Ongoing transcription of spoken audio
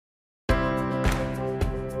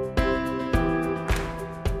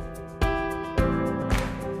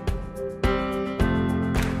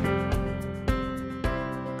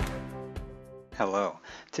Hello.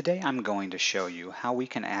 Today I'm going to show you how we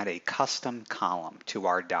can add a custom column to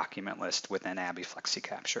our document list within ABBYY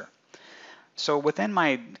FlexiCapture. So within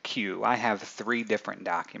my queue, I have 3 different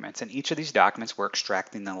documents, and each of these documents we're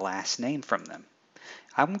extracting the last name from them.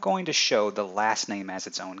 I'm going to show the last name as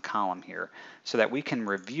its own column here so that we can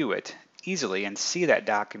review it easily and see that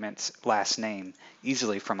document's last name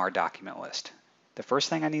easily from our document list. The first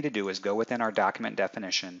thing I need to do is go within our document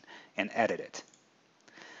definition and edit it.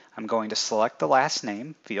 I'm going to select the last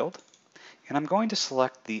name field, and I'm going to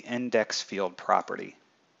select the index field property.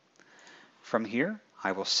 From here,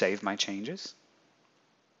 I will save my changes,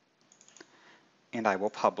 and I will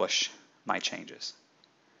publish my changes.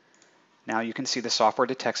 Now you can see the software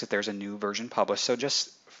detects that there's a new version published, so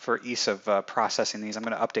just for ease of processing these, I'm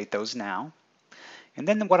going to update those now. And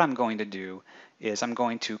then what I'm going to do is I'm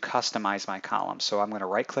going to customize my column. So I'm going to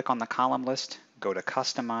right-click on the column list, go to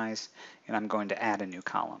Customize, and I'm going to add a new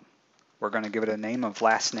column. We're going to give it a name of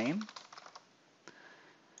last name.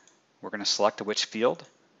 We're going to select which field,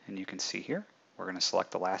 and you can see here, we're going to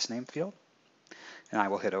select the last name field, and I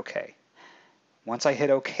will hit OK. Once I hit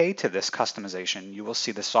OK to this customization, you will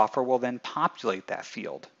see the software will then populate that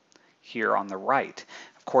field here on the right.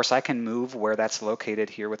 Of course, I can move where that's located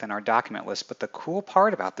here within our document list, but the cool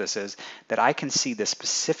part about this is that I can see the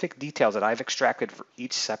specific details that I've extracted for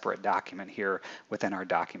each separate document here within our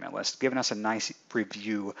document list, giving us a nice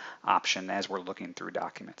review option as we're looking through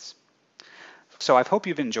documents. So I hope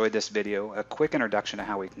you've enjoyed this video, a quick introduction to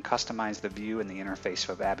how we can customize the view and the interface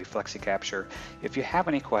of ABBYY FlexiCapture. If you have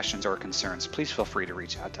any questions or concerns, please feel free to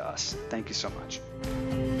reach out to us. Thank you so much.